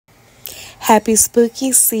Happy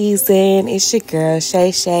spooky season. It's your girl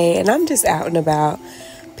Shay Shay, and I'm just out and about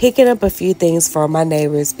picking up a few things for my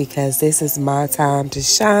neighbors because this is my time to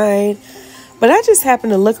shine. But I just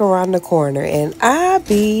happened to look around the corner and I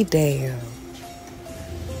be damn.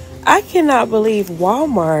 I cannot believe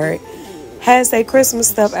Walmart has their Christmas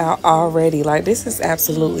stuff out already. Like, this is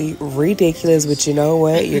absolutely ridiculous, but you know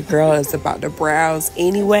what? Your girl is about to browse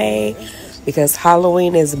anyway because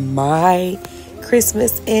Halloween is my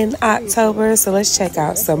Christmas in October. So let's check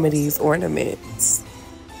out some of these ornaments.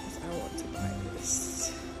 I want to buy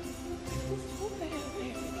this.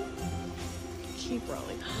 Keep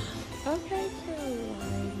rolling. Okay,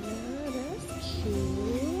 Carolina, that's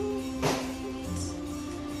cute.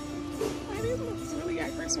 Why these ones really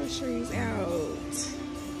got Christmas trees out?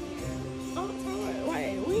 Oh,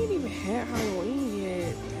 wait, we ain't even had Halloween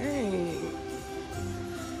yet. Dang.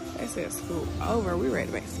 They said school over. We ready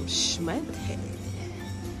to make some shmoney.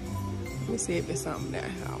 Let me see if it's something that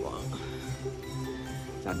I want.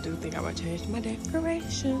 I do think I'm gonna change my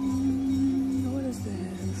decoration. What is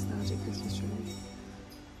that? Nostalgic Christmas tree.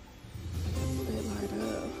 It light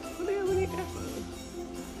up. What the hell we need that for?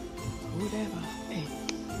 Whatever. Hey.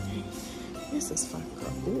 This is fucking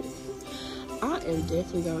cool. Ooh. I am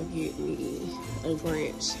definitely gonna get me a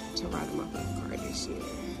Grinch to write on my fucking card this year.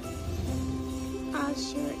 I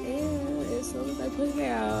sure am. As soon as they put it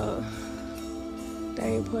out.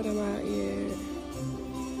 They ain't put them out yet.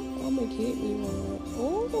 I'm gonna get me one.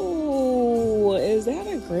 Oh, is that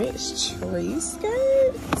a Grinch tree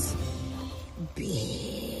skirt?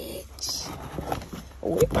 Bitch.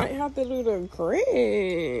 We might have to do the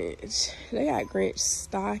Grinch. They got Grinch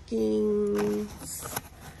stockings.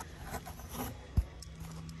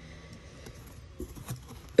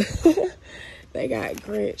 They got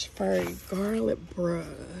Grinch furry garland, bruh.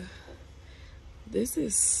 This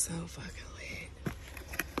is so fucking lit.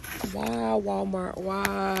 Why Walmart?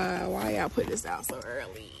 Why y'all put this out so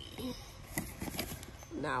early?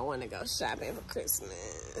 Now I want to go shopping for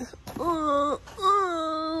Christmas.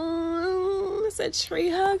 It's a tree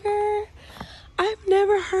hugger. I've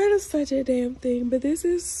never heard of such a damn thing, but this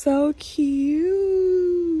is so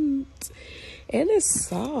cute. And it's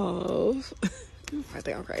soft. I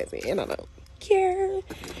think I'm crazy. And I don't care.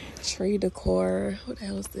 Tree decor. What the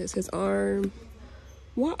hell is this? His arm.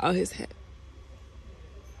 What? Oh, his head.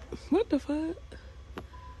 What the fuck?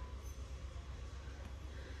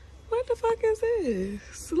 What the fuck is this?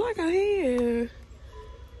 It's like a hand.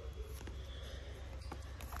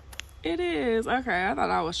 It is. Okay, I thought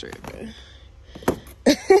I was tripping.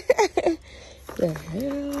 The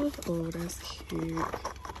hell? Oh, that's cute.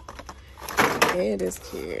 And it's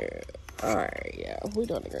cute. Alright, yeah, we're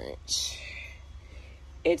doing the Grinch.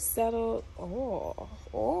 It's settled. Oh.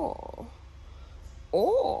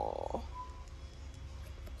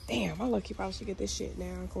 Damn, I lucky probably should get this shit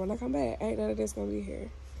now. When I come back, ain't none of this gonna be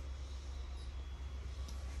here.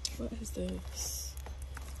 What is this?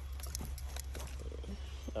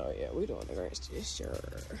 Oh yeah, we doing the Grinch this year.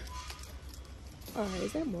 Alright,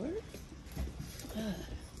 is there more?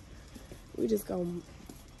 We just gonna.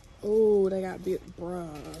 Oh, they got big, bruh.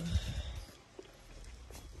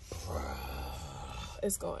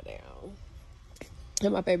 It's going down.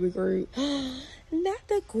 And my favorite group. Not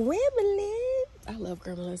the Gremlins. I love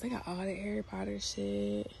Gremlins. They got all that Harry Potter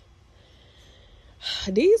shit.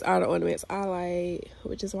 These are the ornaments I like,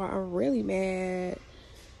 which is why I'm really mad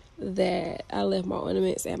that I left my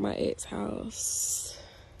ornaments at my ex house.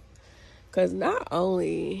 Because not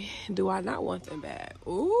only do I not want them back.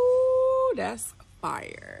 Ooh, that's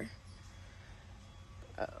fire.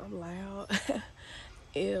 I'm loud.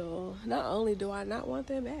 Ew. Not only do I not want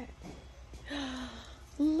them back.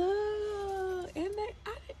 Look. And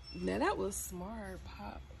now that was smart.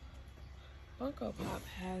 Funko Pop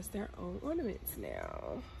has their own ornaments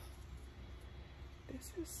now.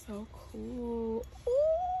 This is so cool.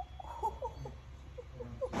 Ooh.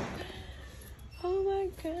 Oh my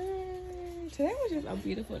god. Today was just a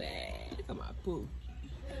beautiful day. Look at my boo.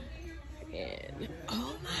 And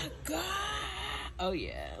oh my god. Oh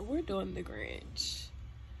yeah, we're doing the Grinch.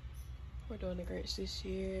 We're doing the Grinch this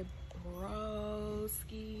year.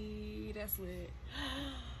 Broski. That's lit.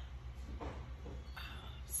 Oh,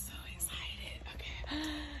 I'm so excited. Okay.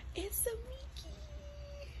 It's a Mickey.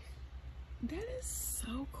 That is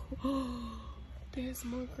so cool. There's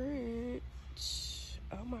more Grinch.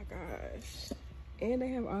 Oh my gosh. And they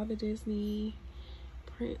have all the Disney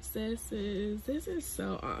princesses. This is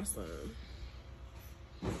so awesome.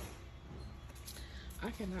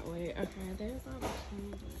 I cannot wait. Okay, there's all the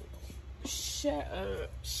cute. Shut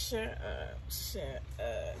up. Shut up. Shut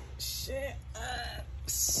up. Shut up.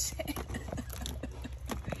 Shut up.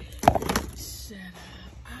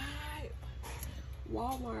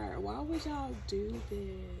 Walmart, why would y'all do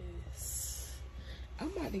this?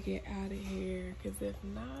 I'm about to get out of here, because if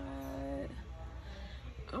not,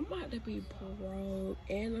 I'm about to be broke,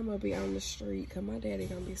 and I'm gonna be on the street, because my daddy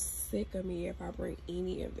gonna be sick of me if I bring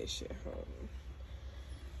any of this shit home.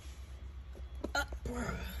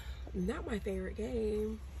 Bruh. Not my favorite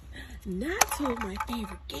game. Not two of my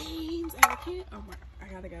favorite games as a kid. Oh my, I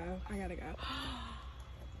gotta go. I gotta go.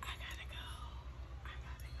 I gotta go. I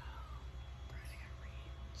gotta go. Bro, I got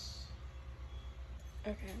rich.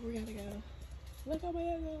 Okay, we gotta go. Look how my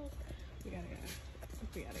head goes. We gotta go.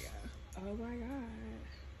 We gotta go. Oh my god.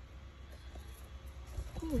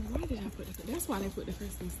 Oh, why did I put the, that's why they put the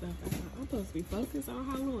Christmas stuff out. I'm supposed to be focused on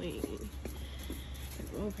Halloween.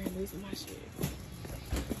 I'm over here losing my shit.